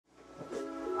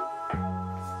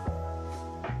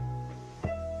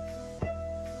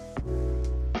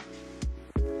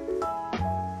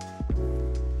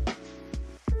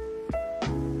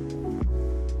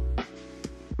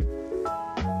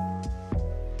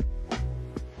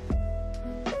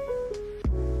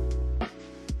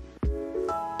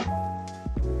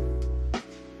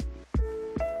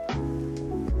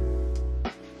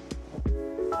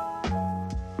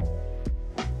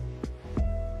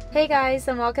Hey guys,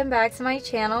 and welcome back to my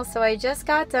channel. So I just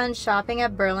got done shopping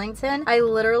at Burlington. I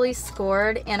literally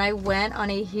scored and I went on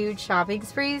a huge shopping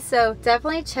spree. So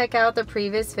definitely check out the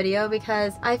previous video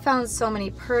because I found so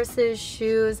many purses,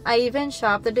 shoes. I even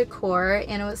shopped the decor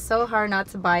and it was so hard not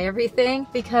to buy everything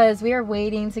because we are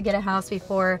waiting to get a house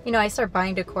before, I start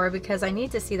buying decor because I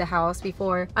need to see the house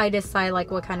before I decide like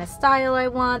what kind of style I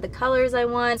want, the colors I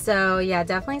want. So yeah,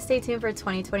 definitely stay tuned for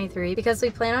 2023 because we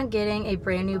plan on getting a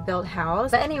brand new built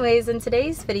house. But anyways, in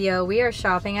today's video, we are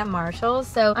shopping at Marshall's.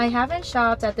 So I haven't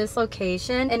shopped at this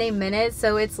location in a minute,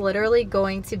 so it's literally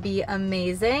going to be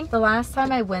amazing. The last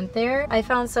time I went there, I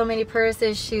found so many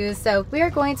purses, shoes. So we are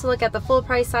going to look at the full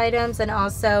price items and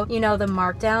also, the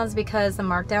markdowns because the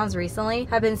markdowns recently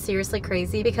have been seriously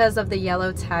crazy because of the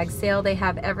yellow tag sale they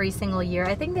have every single year.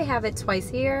 I think they have it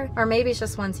twice a year or maybe it's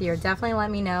just once a year. Definitely let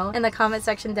me know in the comment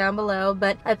section down below.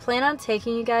 But I plan on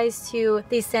taking you guys to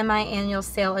the semi-annual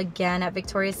sale again at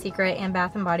Victoria's Secret and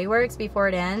Bath & Body Works before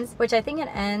it ends, which I think it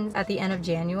ends at the end of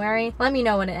January. Let me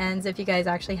know when it ends if you guys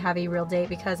actually have a real date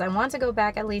because I want to go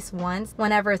back at least once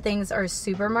whenever things are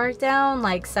super marked down,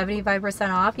 like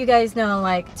 75% off. You guys know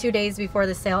like 2 days before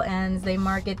the sale ends, they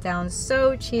mark it down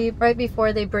so cheap right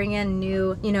before they bring in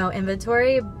new,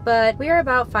 inventory. But we are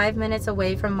about 5 minutes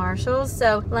away from Marshall's,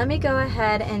 so let me go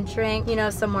ahead and drink,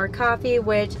 some more coffee,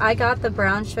 which I got the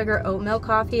brown sugar oat milk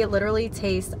coffee. It literally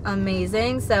tastes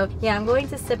amazing. So yeah, I'm going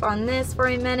to sip on this for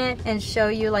a minute and show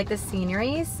you like the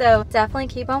scenery. So definitely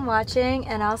keep on watching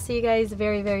and I'll see you guys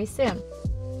very, very soon.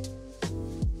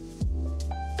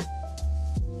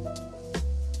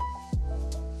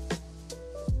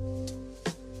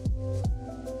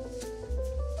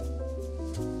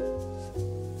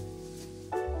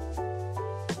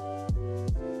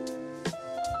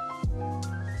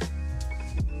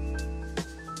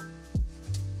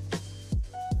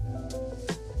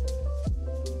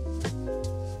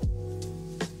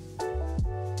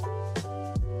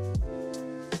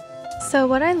 So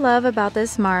what I love about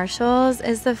this Marshall's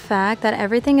is the fact that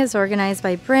everything is organized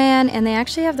by brand and they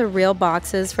actually have the real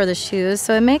boxes for the shoes,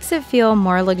 so it makes it feel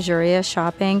more luxurious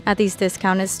shopping at these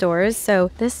discounted stores.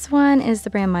 So this one is the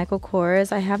brand Michael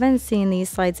Kors. I haven't seen these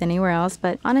slides anywhere else,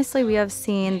 but honestly we have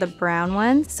seen the brown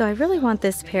ones, so I really want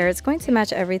this pair. It's going to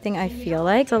match everything I feel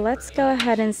like. So let's go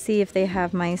ahead and see if they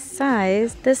have my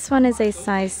size. This one is a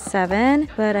size 7,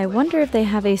 but I wonder if they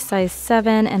have a size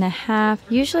 7.5.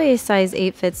 Usually a size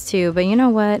 8 fits too, but you know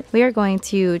what? We are going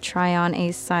to try on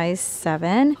a size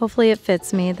 7. Hopefully it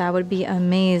fits me. That would be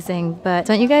amazing. But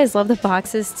don't you guys love the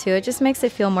boxes too? It just makes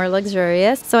it feel more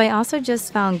luxurious. So I also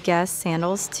just found Guess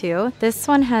sandals too. This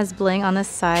one has bling on the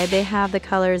side. They have the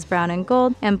colors brown and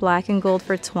gold and black and gold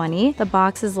for $20. The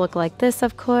boxes look like this,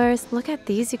 of course. Look at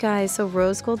these, you guys. So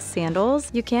rose gold sandals.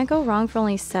 You can't go wrong for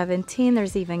only $17.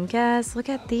 There's even Guess. Look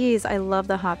at these. I love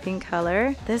the hot pink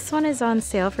color. This one is on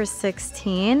sale for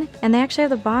 $16. And they actually have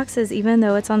the boxes even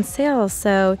though it's on sale.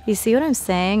 So you see what I'm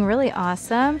saying? Really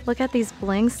awesome. Look at these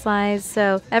bling slides.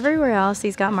 So everywhere else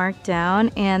these got marked down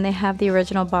and they have the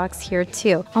original box here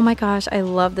too. Oh my gosh, I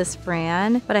love this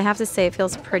brand, but I have to say it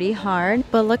feels pretty hard.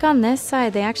 But look on this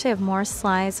side, they actually have more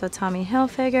slides. So Tommy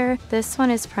Hilfiger, this one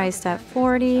is priced at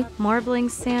 $40. More bling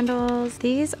sandals.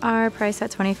 These are priced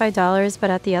at $25, but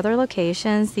at the other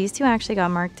locations these two actually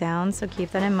got marked down, so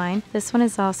keep that in mind. This one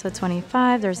is also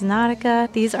 $25. There's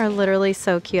Nautica. These are literally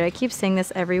so cute. I keep seeing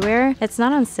this everywhere. It's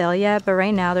not on sale yet, but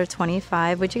right now they're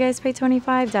 $25. Would you guys pay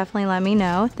 $25? Definitely let me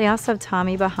know. They also have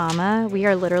Tommy Bahama. We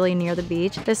are literally near the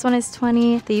beach. This one is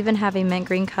 $20. They even have a mint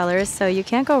green color, so you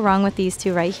can't go wrong with these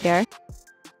two right here.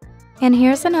 And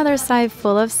here's another side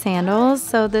full of sandals.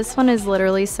 So this one is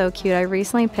literally so cute. I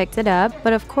recently picked it up,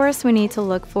 but of course we need to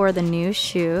look for the new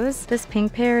shoes. This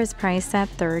pink pair is priced at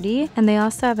 $30, and they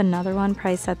also have another one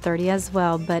priced at $30 as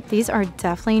well, but these are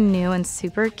definitely new and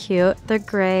super cute. They're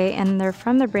gray and they're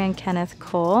from the brand Kenneth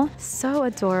Cole. So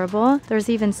adorable. There's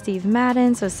even Steve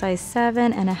Madden, so size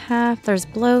 7.5. There's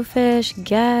Blowfish,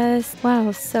 Guess.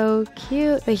 Wow, so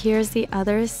cute. But here's the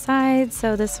other side.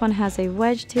 So this one has a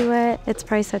wedge to it. It's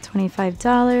priced at $25.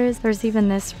 There's even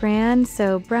this brand,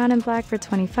 so brown and black for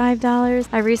 $25.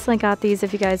 I recently got these,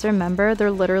 if you guys remember.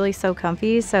 They're literally so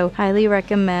comfy, so highly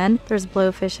recommend. There's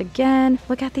Blowfish again.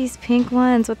 Look at these pink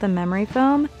ones with the memory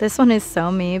foam. This one is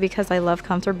so me because I love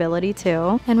comfortability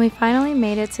too. And we finally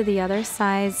made it to the other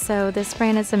side, so this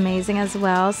brand is amazing as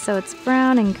well. So it's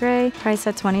brown and gray, priced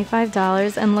at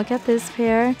 $25. And look at this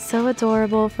pair, so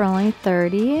adorable for only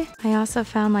 $30. I also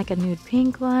found like a nude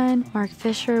pink one, Mark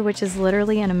Fisher, which is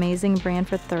literally an amazing amazing brand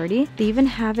for $30. They even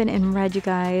have it in red, you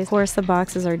guys. Of course, the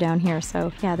boxes are down here.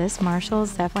 So yeah, this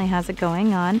Marshalls definitely has it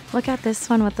going on. Look at this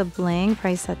one with the bling,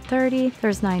 priced at $30.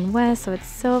 There's 9 West, so it's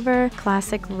silver.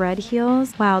 Classic red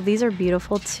heels. Wow, these are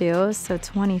beautiful too. So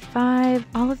 $25.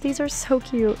 All of these are so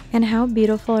cute. And how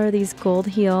beautiful are these gold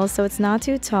heels? So it's not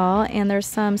too tall, and there's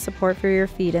some support for your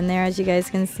feet in there, as you guys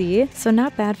can see. So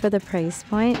not bad for the price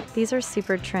point. These are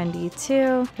super trendy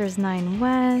too. There's 9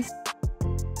 West.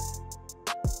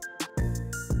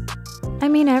 I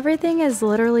mean, everything is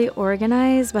literally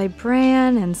organized by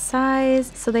brand and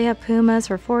size. So they have Pumas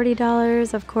for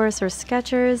 $40, of course, or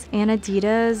Skechers, and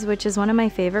Adidas, which is one of my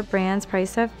favorite brands,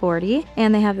 priced at $40.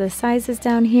 And they have the sizes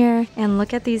down here. And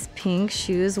look at these pink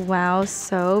shoes. Wow,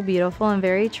 so beautiful and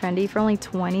very trendy for only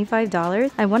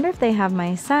 $25. I wonder if they have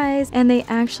my size, and they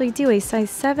actually do a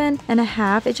size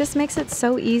 7.5. It just makes it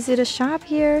so easy to shop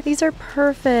here. These are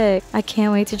perfect. I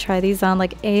can't wait to try these on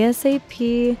like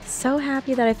ASAP. So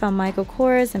happy that I found Michael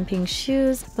Kors and pink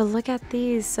shoes. But look at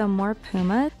these, some more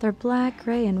Puma. They're black,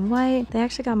 gray, and white. They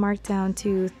actually got marked down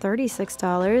to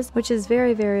 $36, which is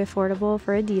very, very affordable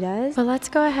for Adidas. But let's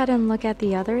go ahead and look at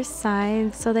the other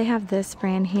side. So they have this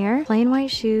brand here, plain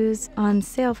white shoes on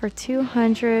sale for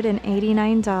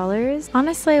 $289.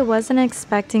 Honestly, I wasn't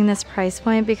expecting this price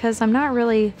point because I'm not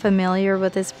really familiar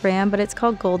with this brand, but it's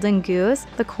called Golden Goose.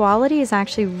 The quality is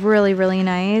actually really, really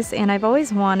nice, and I've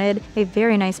always wanted a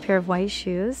very nice pair of white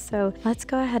shoes. So let's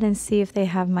go ahead and see if they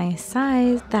have my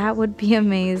size. That would be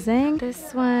amazing.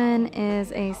 This one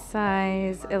is a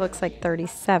size, it looks like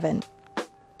 37.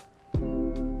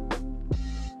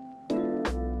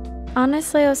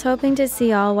 Honestly, I was hoping to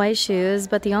see all white shoes,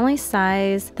 but the only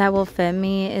size that will fit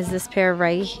me is this pair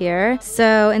right here.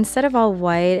 So instead of all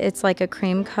white, it's like a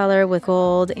cream color with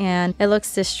gold, and it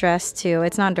looks distressed too.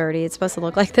 It's not dirty. It's supposed to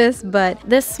look like this, but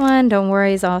this one, don't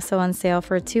worry, is also on sale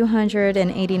for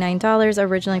 $289,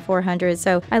 originally $400.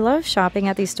 So I love shopping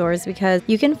at these stores because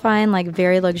you can find like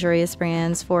very luxurious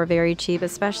brands for very cheap,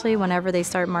 especially whenever they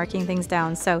start marking things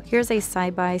down. So here's a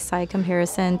side-by-side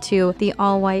comparison to the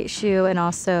all white shoe and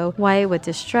also white with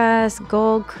distress,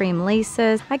 gold, cream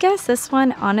laces. I guess this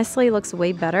one honestly looks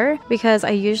way better because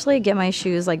I usually get my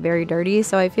shoes like very dirty,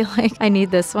 so I feel like I need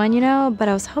this one, you know, but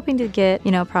I was hoping to get,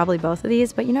 you know, probably both of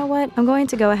these. But you know what? I'm going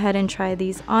to go ahead and try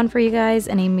these on for you guys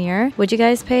in a mirror. Would you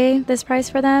guys pay this price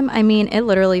for them? I mean, it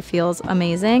literally feels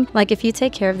amazing. Like if you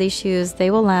take care of these shoes, they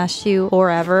will last you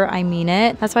forever. I mean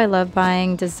it. That's why I love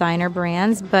buying designer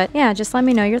brands. But yeah, just let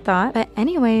me know your thought. But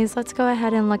anyways, let's go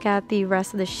ahead and look at the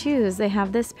rest of the shoes. They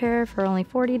have this pair for only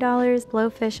 $40.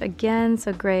 Blowfish again,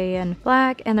 so gray and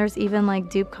black. And there's even like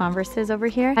dupe Converses over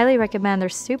here. Highly recommend. They're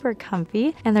super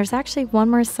comfy. And there's actually one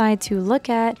more side to look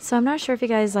at. So I'm not sure if you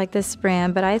guys like this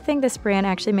brand, but I think this brand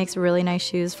actually makes really nice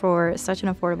shoes for such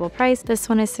an affordable price. This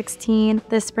one is $16.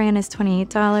 This brand is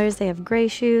 $28. They have gray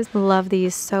shoes. Love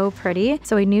these, so pretty.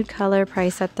 So a nude color,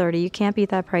 price at $30. You can't beat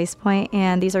that price point.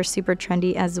 And these are super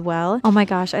trendy as well. Oh my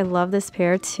gosh, I love this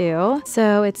pair too.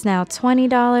 So it's now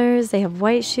 $20. They have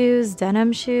white shoes,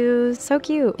 denim shoes, so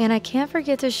cute. And I can't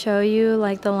forget to show you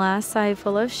like the last side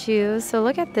full of shoes. So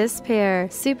look at this pair,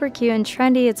 super cute and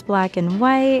trendy. It's black and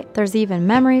white. There's even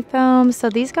memory foam.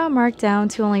 So these got marked down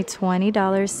to only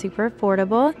 $20, super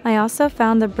affordable. I also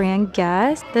found the brand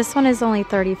Guess. This one is only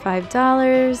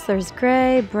 $35. There's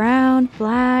gray, brown,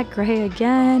 black, gray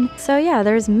again. So yeah,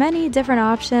 there's many different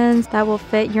options that will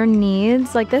fit your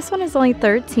needs. Like this one is only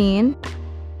 $13.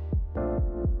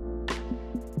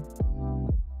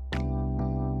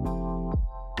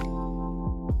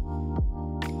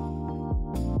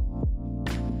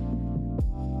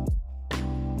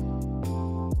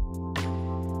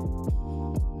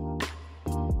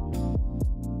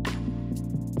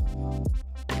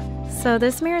 So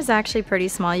this mirror is actually pretty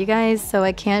small, you guys, so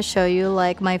I can't show you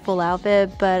like my full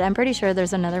outfit, but I'm pretty sure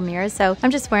there's another mirror. So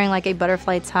I'm just wearing like a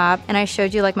butterfly top, and I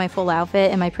showed you like my full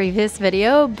outfit in my previous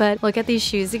video. But look at these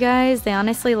shoes, you guys. They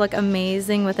honestly look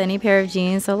amazing with any pair of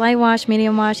jeans. So light wash,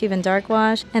 medium wash, even dark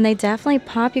wash, and they definitely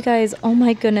pop, you guys. Oh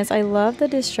my goodness, I love the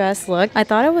distressed look. I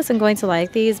thought I wasn't going to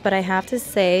like these, but I have to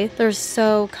say they're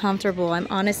so comfortable. I'm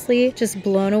honestly just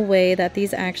blown away that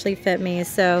these actually fit me.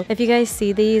 So if you guys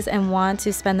see these and want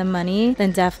to spend the money,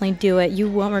 then definitely do it. You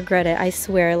won't regret it, I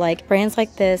swear. Like brands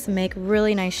like this make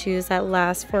really nice shoes that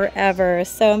last forever.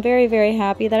 So I'm very, very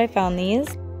happy that I found these.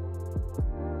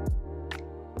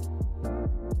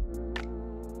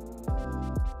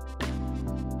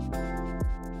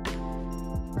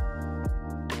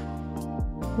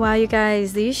 Wow, you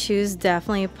guys, these shoes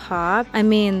definitely pop. I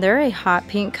mean, they're a hot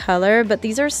pink color, but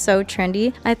these are so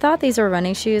trendy. I thought these were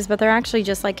running shoes, but they're actually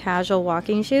just like casual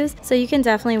walking shoes. So you can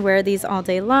definitely wear these all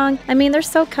day long. I mean, they're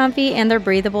so comfy and they're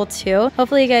breathable too.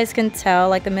 Hopefully you guys can tell,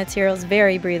 like, the material is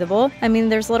very breathable. I mean,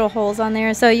 there's little holes on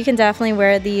there, so you can definitely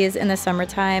wear these in the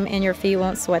summertime and your feet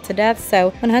won't sweat to death.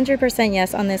 So 100%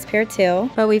 yes on this pair too.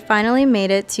 But we finally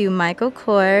made it to Michael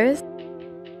Kors.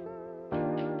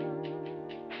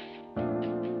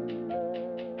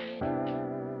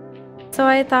 So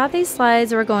I thought these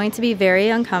slides were going to be very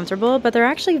uncomfortable, but they're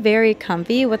actually very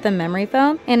comfy with the memory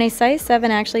foam, and a size 7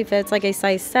 actually fits like a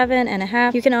size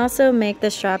 7.5. You can also make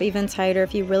the strap even tighter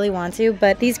if you really want to,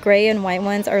 but these gray and white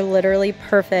ones are literally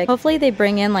perfect. Hopefully they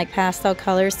bring in like pastel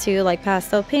colors too, like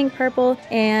pastel pink, purple,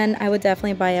 and I would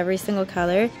definitely buy every single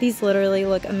color. These literally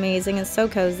look amazing and so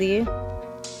cozy.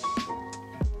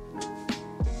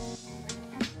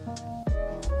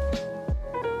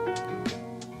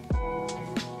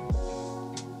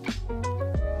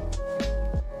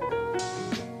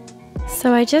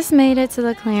 So I just made it to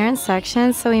the clearance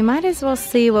section, so we might as well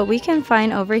see what we can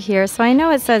find over here. So I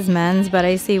know it says men's, but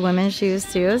I see women's shoes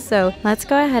too. So let's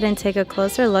go ahead and take a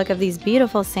closer look of these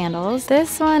beautiful sandals.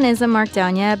 This one isn't marked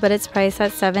down yet, but it's priced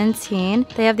at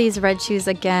 $17. They have these red shoes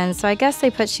again, so I guess they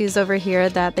put shoes over here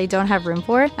that they don't have room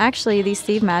for. Actually, these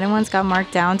Steve Madden ones got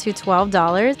marked down to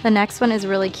 $12. The next one is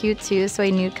really cute too, so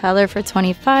a nude color for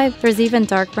 $25. There's even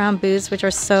dark brown boots, which are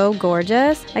so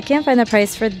gorgeous. I can't find the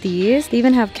price for these. They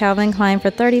even have Calvin Klein for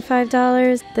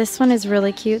 $35. This one is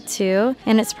really cute too,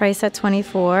 and it's priced at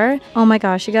 $24. Oh my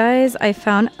gosh, you guys, I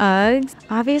found Uggs.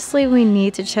 Obviously, we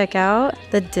need to check out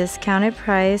the discounted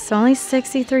price. Only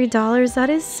 $63. That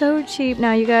is so cheap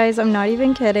now, you guys. I'm not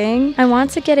even kidding. I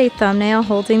want to get a thumbnail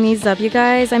holding these up, you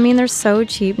guys. I mean, they're so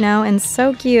cheap now and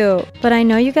so cute. But I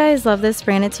know you guys love this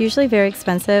brand. It's usually very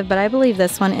expensive, but I believe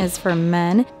this one is for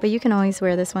men. But you can always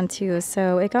wear this one too.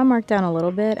 So it got marked down a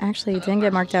little bit. Actually, it didn't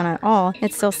get marked down at all.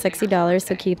 It's still $60.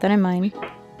 So keep that in mind.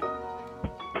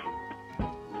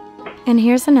 And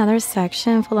here's another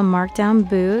section full of markdown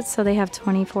boots. So they have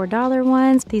 $24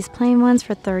 ones, these plain ones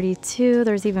for $32.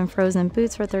 There's even frozen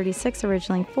boots for $36,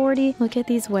 originally $40. Look at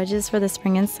these wedges for the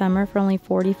spring and summer for only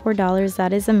 $44.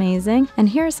 That is amazing. And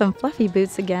here are some fluffy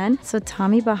boots again. So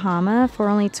Tommy Bahama for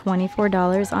only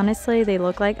 $24. Honestly, they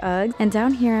look like Uggs. And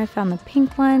down here I found the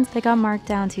pink ones. They got marked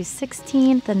down to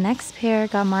 $16. The next pair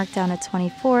got marked down to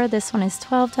 $24. This one is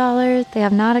 $12. They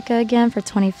have Nautica again for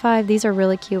 $25. These are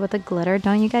really cute with the glitter,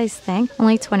 don't you guys think?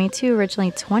 Only $22,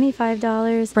 originally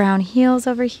 $25. Brown heels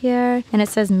over here, and it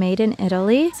says made in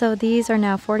Italy. So these are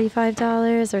now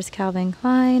 $45. There's Calvin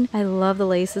Klein. I love the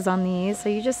laces on these, so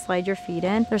you just slide your feet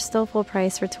in. They're still full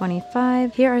price for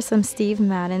 $25. Here are some Steve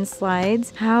Madden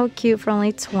slides. How cute for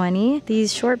only $20.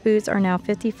 These short boots are now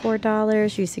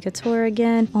 $54. Juicy Couture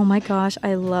again. Oh my gosh,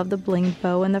 I love the bling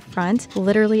bow in the front.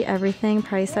 Literally everything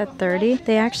priced at $30.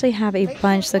 They actually have a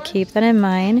bunch, so keep that in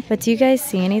mind. But do you guys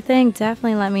see anything?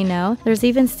 Definitely let me know. There's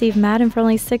even Steve Madden for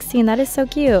only $16. That is so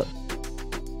cute.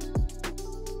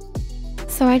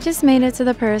 So I just made it to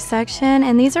the purse section,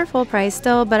 and these are full price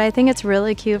still, but I think it's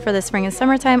really cute for the spring and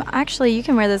summertime. Actually, you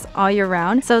can wear this all year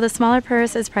round. So the smaller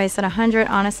purse is priced at $100,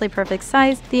 honestly perfect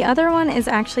size. The other one is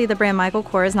actually the brand Michael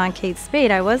Kors, not Kate Spade.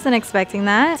 I wasn't expecting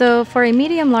that. So for a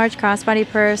medium large crossbody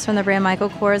purse from the brand Michael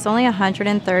Kors, only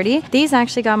 $130. These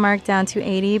actually got marked down to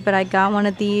 $80, but I got one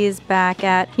of these back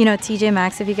at, TJ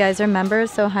Maxx if you guys remember,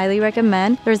 so highly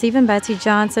recommend. There's even Betsy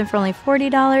Johnson for only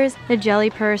 $40. The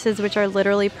jelly purses, which are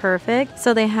literally perfect.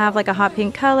 So they have like a hot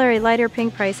pink color, a lighter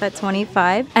pink, price at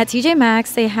 $25. At TJ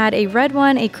Maxx, they had a red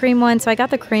one, a cream one, so I got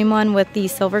the cream one with the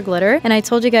silver glitter. And I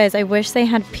told you guys I wish they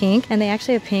had pink, and they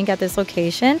actually have pink at this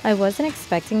location. I wasn't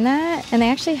expecting that. And they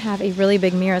actually have a really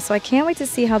big mirror, so I can't wait to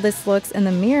see how this looks in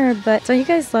the mirror. But so you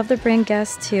guys love the brand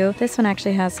Guess too. This one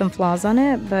actually has some flaws on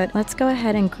it, but let's go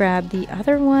ahead and grab the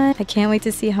other one. I can't wait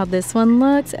to see how this one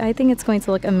looks. I think it's going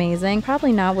to look amazing.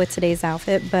 Probably not with today's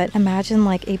outfit, but imagine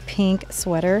like a pink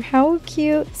sweater. How cute.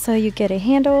 So you get a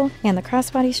handle and the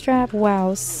crossbody strap.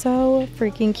 Wow, so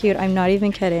freaking cute. I'm not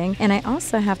even kidding. And I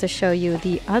also have to show you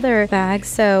the other bag.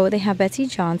 So they have Betsy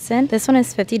Johnson. This one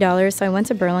is $50. So I went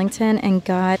to Burlington and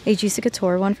got a Juicy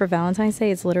Couture one for Valentine's Day.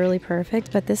 It's literally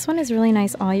perfect, but this one is really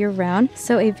nice all year round.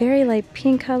 So a very light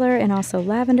pink color and also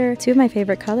lavender, two of my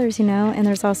favorite colors, and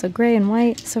there's also gray and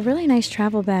white. So really nice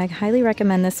travel bag. Highly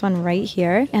recommend this one right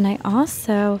here. And I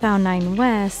also found Nine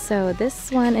West. So this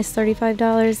one is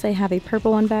 $35. They have a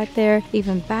purple one back there.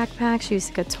 Even backpacks,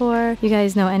 Juicy Couture. You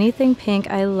guys know anything pink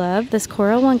I love. This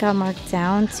coral one got marked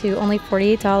down to only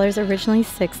 $48, originally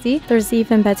 $60. There's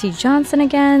even Betsy Johnson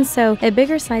again, so a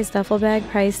bigger size duffel bag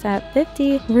priced at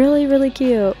 $50. Really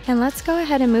cute. And let's go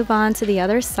ahead and move on to the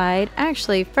other side.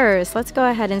 Actually, first, let's go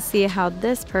ahead and see how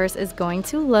this purse is going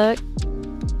to look.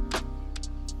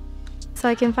 So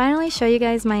I can finally show you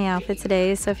guys my outfit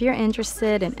today. So if you're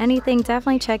interested in anything,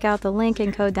 definitely check out the link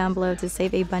and code down below to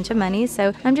save a bunch of money.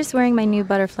 So I'm just wearing my new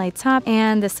butterfly top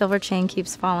and the silver chain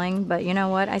keeps falling, but you know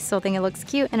what? I still think it looks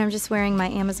cute. And I'm just wearing my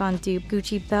Amazon dupe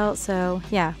Gucci belt. So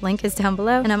yeah, link is down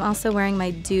below. And I'm also wearing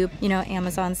my dupe, you know,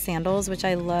 Amazon sandals, which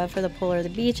I love for the pool or the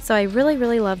beach. So I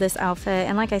really love this outfit.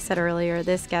 And like I said earlier,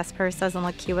 this Guess purse doesn't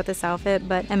look cute with this outfit,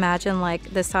 but imagine like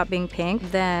this top being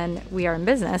pink, then we are in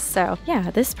business. So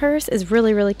yeah, this purse is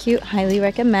really cute. Highly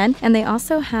recommend. And they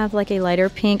also have like a lighter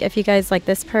pink if you guys like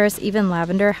this purse, even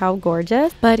lavender. How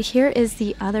gorgeous. But here is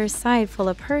the other side full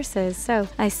of purses. So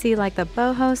I see like the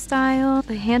boho style.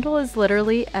 The handle is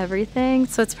literally everything,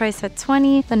 so it's priced at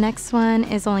 $20. The next one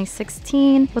is only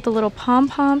 $16 with the little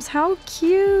pom-poms. How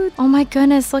cute. Oh my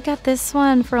goodness, look at this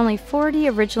one for only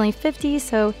 $40, originally $50.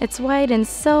 So it's white and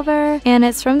silver, and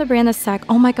it's from the brand The Sack.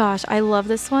 Oh my gosh, I love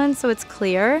this one. So it's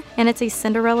clear and it's a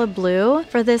Cinderella blue.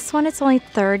 For this one it's only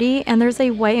 $30, and there's a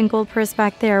white and gold purse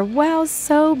back there. Wow,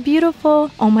 so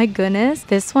beautiful. Oh my goodness,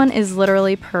 this one is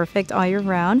literally perfect all year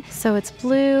round. So it's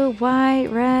blue, white,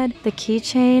 red. The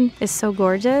keychain is so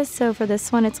gorgeous. So for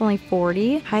this one it's only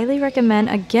 $40. Highly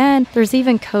recommend. Again, there's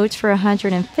even Coach for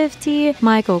 $150,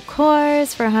 Michael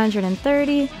Kors for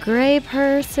 $130. Gray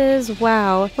purses.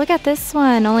 Wow, look at this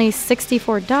one, only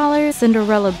 $64.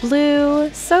 Cinderella blue,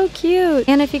 so cute.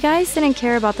 And if you guys didn't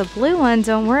care about the blue one,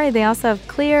 don't worry, they also have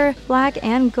clear, black,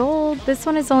 and gold. This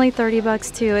one is only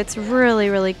 $30 too. It's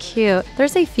really cute.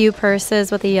 There's a few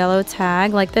purses with a yellow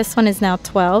tag, like this one is now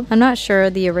 $12. I'm not sure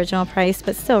the original price,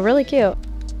 but still really cute.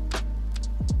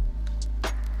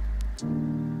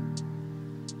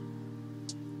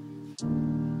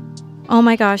 Oh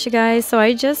my gosh, you guys, so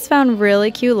I just found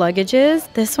really cute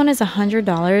luggages. This one is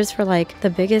 $100 for like the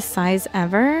biggest size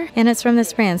ever, and it's from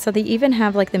this brand. So they even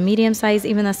have like the medium size,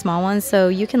 even the small ones, so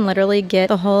you can literally get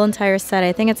the whole entire set.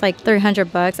 I think it's like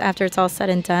 $300 after it's all said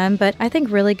and done, but I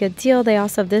think really good deal. They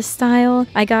also have this style.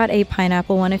 I got a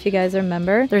pineapple one if you guys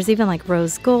remember. There's even like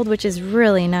rose gold, which is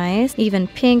really nice, even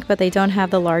pink, but they don't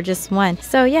have the largest one.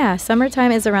 So yeah,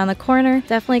 summertime is around the corner.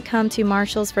 Definitely come to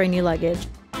Marshall's for a new luggage.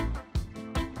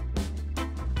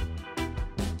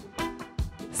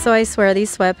 So I swear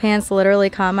these sweatpants literally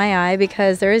caught my eye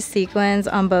because there is sequins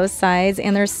on both sides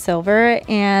and they're silver,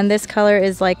 and this color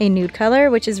is like a nude color,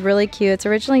 which is really cute. It's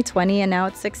originally $20 and now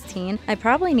it's $16. I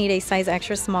probably need a size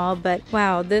extra small, but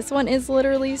wow, this one is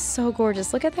literally so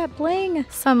gorgeous. Look at that bling.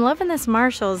 So I'm loving this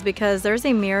Marshalls because there's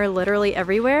a mirror literally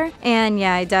everywhere, and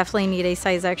yeah, I definitely need a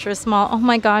size extra small. Oh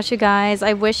my gosh, you guys,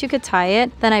 I wish you could tie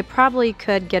it. Then I probably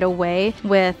could get away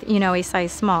with, you know, a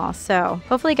size small. So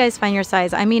hopefully you guys find your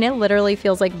size. I mean, it literally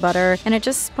feels like butter and it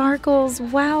just sparkles.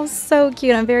 Wow, so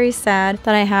cute. I'm very sad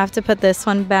that I have to put this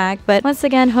one back, but once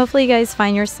again, hopefully you guys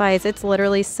find your size. It's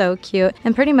literally so cute,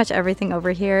 and pretty much everything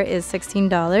over here is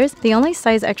 $16. The only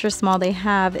size extra small they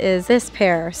have is this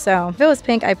pair, so if it was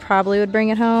pink I probably would bring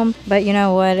it home, but you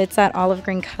know what, it's that olive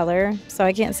green color, so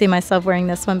I can't see myself wearing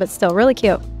this one, but still really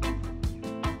cute.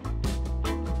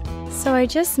 So I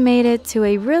just made it to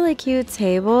a really cute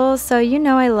table. So you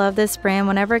know I love this brand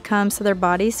whenever it comes to their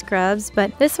body scrubs,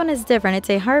 but this one is different. It's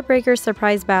a Heartbreaker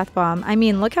Surprise Bath Bomb. I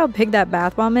mean, look how big that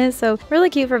bath bomb is. So really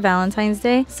cute for Valentine's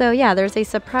Day. So yeah, there's a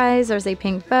surprise, there's a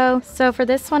pink bow. So for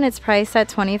this one, it's priced at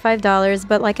 $25,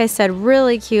 but like I said,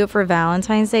 really cute for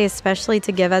Valentine's Day, especially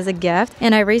to give as a gift.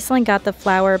 And I recently got the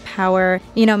Flower Power,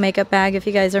 you know, makeup bag, if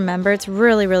you guys remember. It's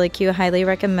really cute, highly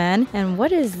recommend. And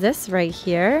what is this right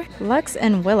here? Lux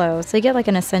and Willow. So you get like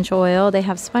an essential oil. They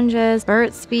have sponges,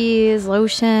 Burt's Bees,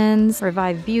 lotions,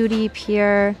 Revive Beauty,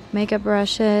 Pure, makeup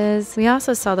brushes. We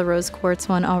also saw the rose quartz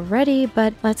one already,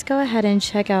 but let's go ahead and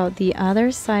check out the other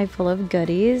side full of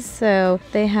goodies. So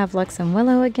they have Lux and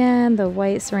Willow again, the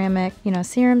white ceramic, you know,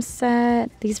 serum set.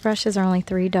 These brushes are only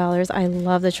 $3. I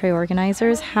love the tray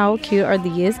organizers. How cute are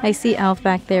these? I see e.l.f.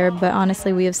 back there, but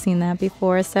honestly, we have seen that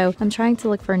before. So I'm trying to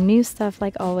look for new stuff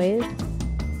like always.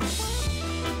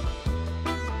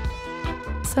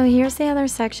 So here's the other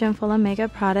section full of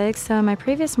makeup products. So in my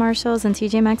previous Marshalls and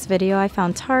TJ Maxx video, I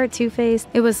found Tarte, Too Faced.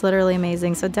 It was literally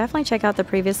amazing. So definitely check out the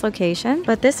previous location.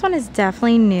 But this one is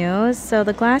definitely new. So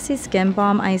the Glassy Skin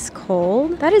Balm Ice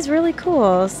Cold. That is really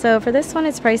cool. So for this one,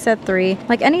 it's priced at $3.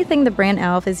 Like anything the brand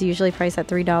e.l.f. is usually priced at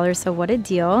 $3. So what a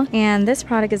deal. And this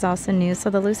product is also new. So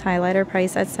the loose highlighter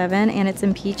priced at $7 and it's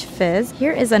in Peach Fizz.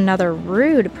 Here is another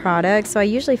Rude product. So I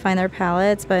usually find their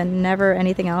palettes, but never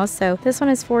anything else. So this one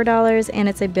is $4 and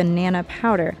it's a banana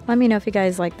powder. Let me know if you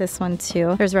guys like this one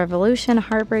too. There's Revolution,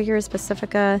 Heartbreakers,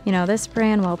 Pacifica, you know, this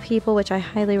brand, Well People, which I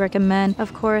highly recommend.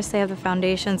 Of course, they have the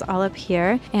foundations all up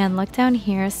here. And look down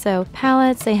here. So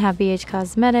palettes, they have BH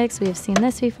Cosmetics. We have seen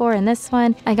this before and this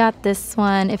one. I got this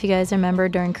one, if you guys remember,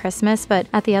 during Christmas, but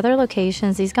at the other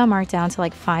locations, these got marked down to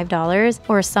like $5,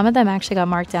 or some of them actually got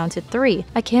marked down to $3.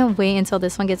 I can't wait until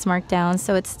this one gets marked down,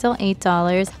 so it's still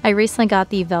 $8. I recently got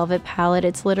the Velvet palette.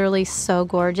 It's literally so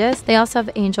gorgeous. They also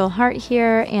have Angel Heart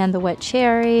here and the Wet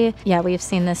Cherry. Yeah, we've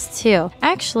seen this too.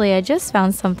 Actually, I just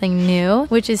found something new,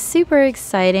 which is super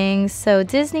exciting. So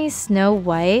Disney Snow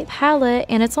White palette,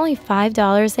 and it's only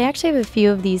 $5. They actually have a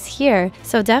few of these here.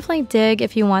 So definitely dig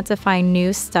if you want to find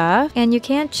new stuff. And you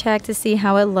can't check to see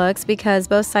how it looks because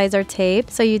both sides are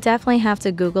taped. So you definitely have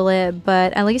to Google it,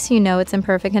 but at least you know it's in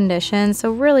perfect condition.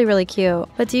 So really, really cute.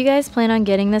 But do you guys plan on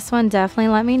getting this one? Definitely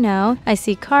let me know. I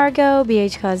see Cargo,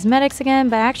 BH Cosmetics again,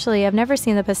 but actually I've never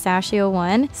seen the pistachio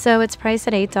one. So it's priced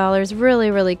at $8.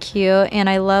 Really, really cute. And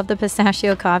I love the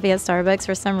pistachio coffee at Starbucks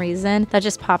for some reason. That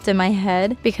just popped in my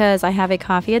head because I have a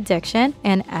coffee addiction.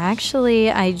 And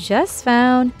actually, I just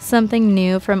found something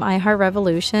new from iHeart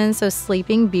Revolution. So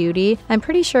Sleeping Beauty. I'm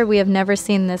pretty sure we have never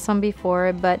seen this one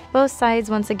before, but both sides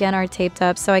once again are taped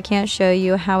up, so I can't show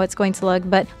you how it's going to look.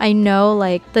 But I know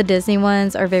like the Disney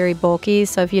ones are very bulky,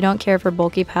 so if you don't care for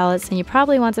bulky palettes, then you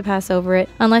probably want to pass over it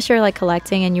unless you're like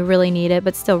collecting and you really need it.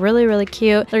 But still really, really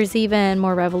cute. There's even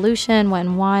more Revolution, Wet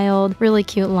n Wild, really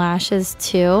cute lashes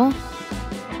too.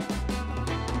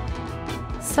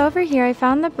 So over here I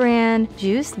found the brand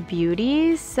Juiced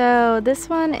Beauty. So this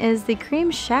one is the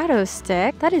cream shadow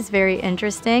stick. That is very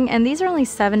interesting, and these are only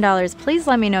 $7. Please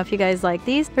let me know if you guys like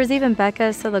these. There's even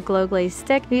Becca, so the glow glaze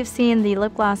stick. We've seen the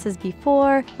lip glosses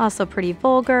before, also Pretty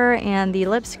Vulgar, and the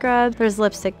lip scrub. There's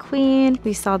Lipstick Queen.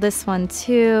 We saw this one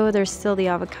too. There's still the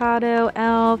avocado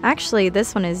elf. Actually,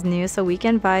 this one is new, so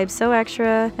Weekend Vibes So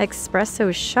Extra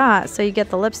Espresso Shot. So you get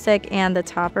the lipstick and the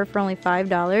topper for only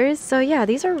 $5. So yeah,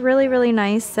 these are really, really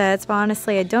nice sets, but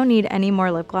honestly I don't need any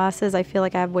more lip glosses. I feel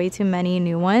like I have way too many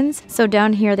new ones. So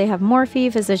down here they have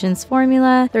Morphe, Physicians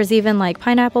Formula. There's even like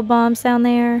pineapple bombs down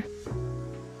there.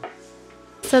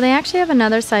 So they actually have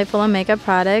another side full of makeup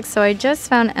products. So I just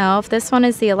found e.l.f. This one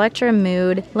is the Electra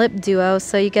Mood Lip Duo.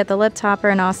 So you get the lip topper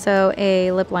and also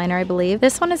a lip liner, I believe.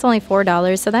 This one is only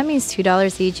 $4, so that means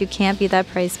 $2 each. You can't beat that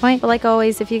price point. But like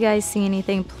always, if you guys see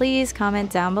anything, please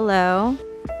comment down below.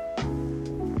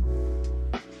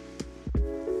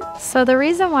 So the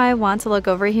reason why I want to look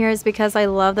over here is because I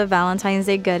love the Valentine's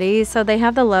Day goodies. So they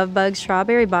have the Love Bug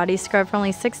Strawberry Body Scrub for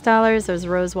only $6. There's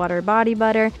Rose Water Body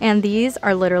Butter, and these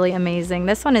are literally amazing.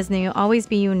 This one is new, Always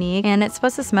Be Unique, and it's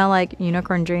supposed to smell like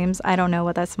Unicorn Dreams. I don't know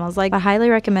what that smells like, but I highly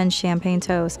recommend Champagne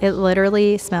Toast. It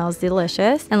literally smells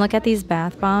delicious. And look at these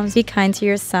bath bombs. Be kind to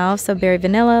yourself. So Berry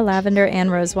Vanilla, Lavender,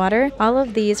 and Rose Water. All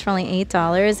of these for only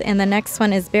 $8. And the next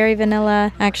one is Berry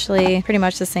Vanilla. Actually, pretty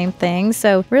much the same thing.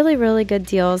 So really, really good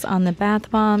deals on the bath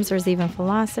bombs. There's even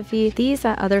Philosophy. These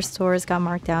at other stores got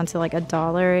marked down to like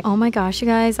 $1. Oh my gosh, you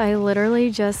guys, I literally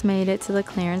just made it to the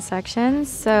clearance section.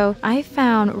 So I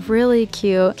found really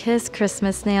cute Kiss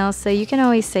Christmas nails. So you can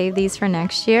always save these for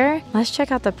next year. Let's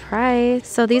check out the price.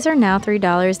 So these are now $3.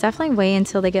 Definitely wait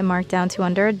until they get marked down to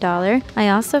under $1. I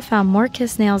also found more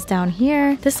Kiss nails down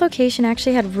here. This location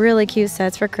actually had really cute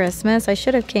sets for Christmas. I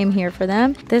should have came here for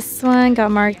them. This one got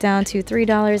marked down to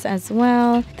 $3 as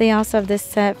well. They also have this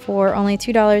set for only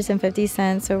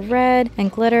 $2.50. So red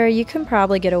and glitter, you can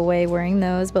probably get away wearing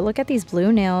those, but look at these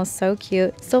blue nails, so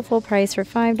cute. Still full price for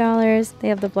 $5. They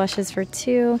have the blushes for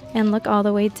 $2, and look all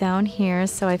the way down here.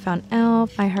 So I found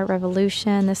e.l.f., iHeart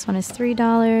Revolution. This one is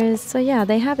 $3. So yeah,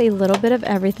 they have a little bit of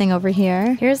everything over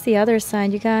here. Here's the other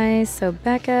side, you guys. So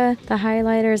Becca, the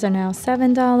highlighters are now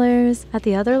 $7. At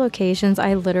the other locations,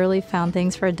 I literally found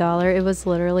things for $1. It was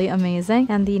literally amazing.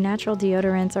 And the natural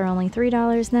deodorants are only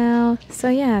 $3 now. So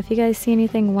yeah, yeah, if you guys see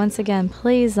anything, once again,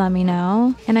 please let me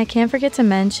know. And I can't forget to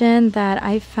mention that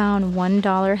I found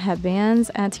 $1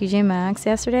 headbands at TJ Maxx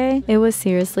yesterday. It was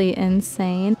seriously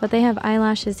insane. But they have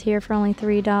eyelashes here for only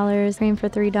 $3, cream for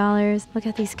 $3. Look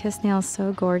at these kiss nails,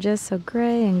 so gorgeous, so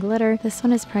gray and glitter. This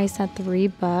one is priced at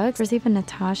 $3. There's even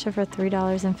Natasha for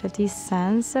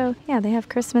 $3.50. So yeah, they have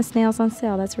Christmas nails on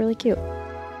sale. That's really cute.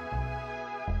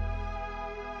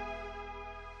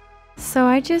 So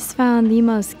I just found the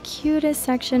most cutest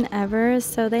section ever.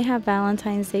 So they have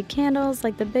Valentine's Day candles,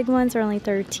 like the big ones are only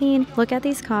 $13. Look at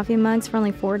these coffee mugs for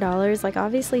only $4, like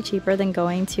obviously cheaper than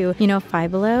going to, you know,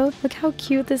 Five Below. Look how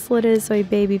cute this lid is, so a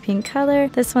baby pink color.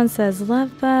 This one says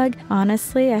Love Bug.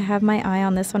 Honestly, I have my eye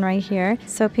on this one right here.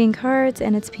 So pink hearts,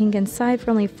 and it's pink inside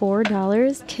for only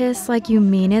 $4. Kiss like you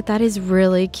mean it. That is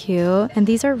really cute. And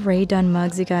these are Ray Dunn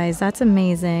mugs, you guys. That's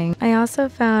amazing. I also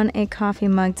found a coffee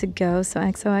mug to go, so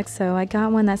XOXO. I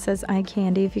got one that says eye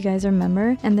candy, if you guys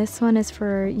remember, and this one is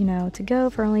for, you know, to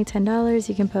go for only $10.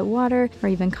 You can put water or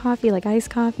even coffee, like iced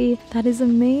coffee. That is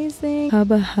amazing.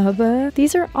 Hubba Hubba.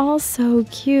 These are all so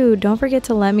cute. Don't forget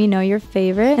to let me know your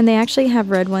favorite, and they actually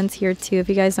have red ones here too if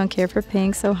you guys don't care for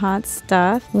pink. So hot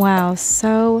stuff. Wow,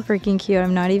 so freaking cute.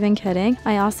 I'm not even kidding.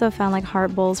 I also found like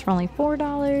heart bowls for only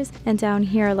 $4, and down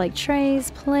here like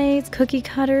trays, plates, cookie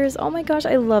cutters. Oh my gosh,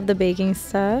 I love the baking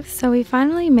stuff. So we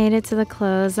finally made it to the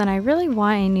clothes, and I really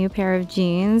want a new pair of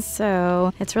jeans,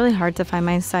 so it's really hard to find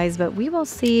my size, but we will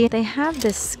see. They have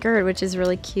this skirt which is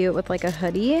really cute with like a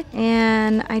hoodie,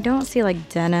 and I don't see like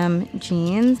denim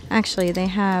jeans. Actually, they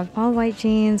have all white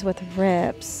jeans with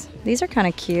rips. These are kind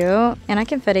of cute, and I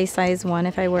can fit a size 1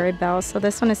 if I wear a belt. So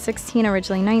this one is 16,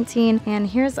 originally 19, and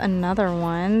here's another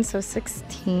one, so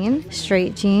 16.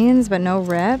 Straight jeans, but no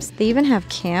rips. They even have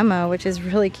camo, which is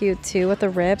really cute too with the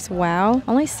rips. Wow,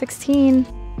 only 16.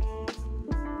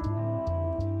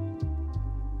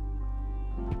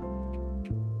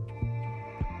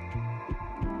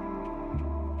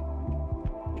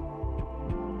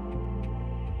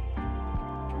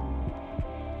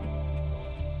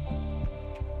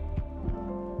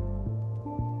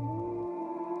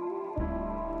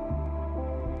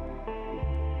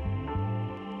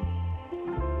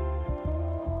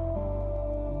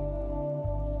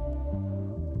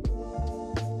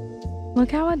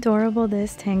 Look how adorable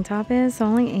this tank top is.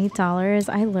 Only $8.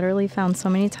 I literally found so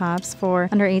many tops for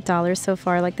under $8 so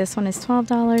far. Like this one is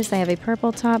 $12. They have a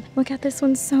purple top. Look at this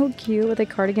one, so cute with a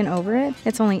cardigan over it.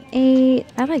 It's only $8.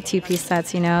 I like two-piece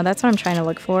sets, you know. That's what I'm trying to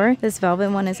look for. This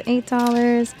velvet one is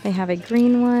 $8. They have a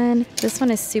green one. This one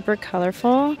is super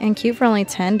colorful and cute for only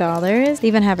 $10. They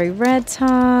even have a red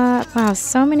top. Wow,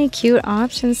 so many cute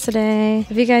options today.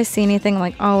 If you guys see anything,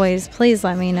 like always, please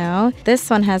let me know. This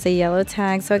one has a yellow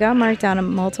tag, so it got marked down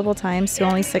multiple times to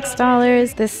only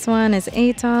 $6. This one is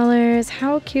 $8.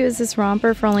 How cute is this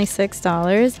romper for only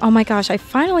 $6? Oh my gosh, I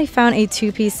finally found a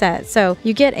two-piece set. So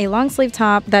you get a long sleeve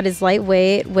top that is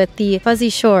lightweight with the fuzzy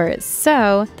shorts.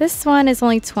 So this one is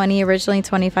only $20, originally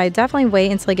 $25. Definitely wait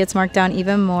until it gets marked down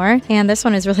even more. And this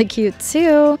one is really cute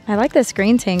too. I like this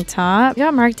green tank top. It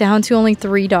got marked down to only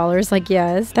 $3. Like,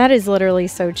 yes, that is literally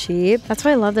so cheap. That's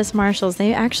why I love this Marshalls.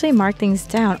 They actually mark things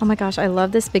down. Oh my gosh, I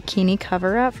love this bikini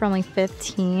cover up for only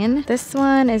 $15. This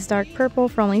one is dark purple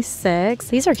for only $6.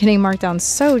 These are getting marked down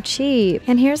so cheap.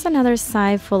 And here's another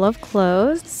side full of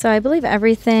clothes. So I believe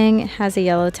everything has a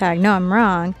yellow tag. No, I'm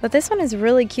wrong. But this one is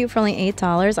really cute for only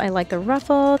 $8. I like the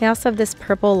ruffle. They also have this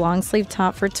purple long sleeve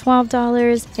top for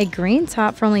 $12. A green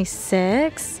top for only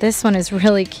 $6. This one is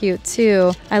really cute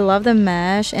too. I love the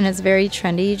mesh and it's very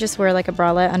trendy. You just wear like a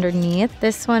bralette underneath.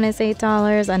 This one is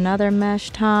 $8. Another mesh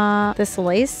top. This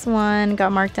lace one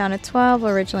got marked down to $12,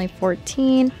 originally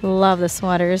 $14. Love the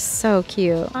sweaters, so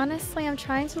cute. Honestly, I'm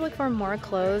trying to look for more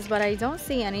clothes, but I don't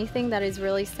see anything that is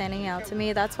really standing out to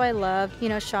me. That's why I love, you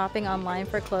know, shopping online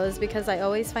for clothes, because I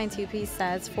always find two-piece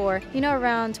sets for, you know,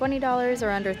 around $20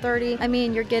 or under $30. I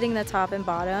mean, you're getting the top and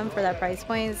bottom for that price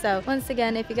point. So once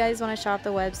again, if you guys want to shop the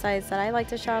websites that I like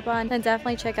to shop on, then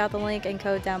definitely check out the link and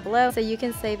code down below so you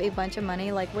can save a bunch of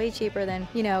money, like way cheaper than,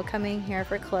 you know, coming here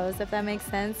for clothes, if that makes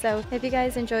sense. So if you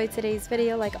guys enjoyed today's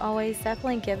video, like always,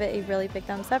 definitely give it a really big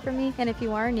thumbs up for me. And if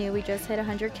you are new, we just hit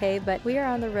 100K, but we are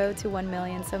on the road to 1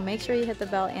 million. So make sure you hit the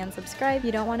bell and subscribe.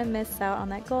 You don't want to miss out on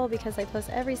that goal because I post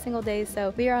every single day.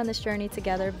 So we are on this journey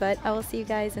together, but I will see you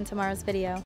guys in tomorrow's video.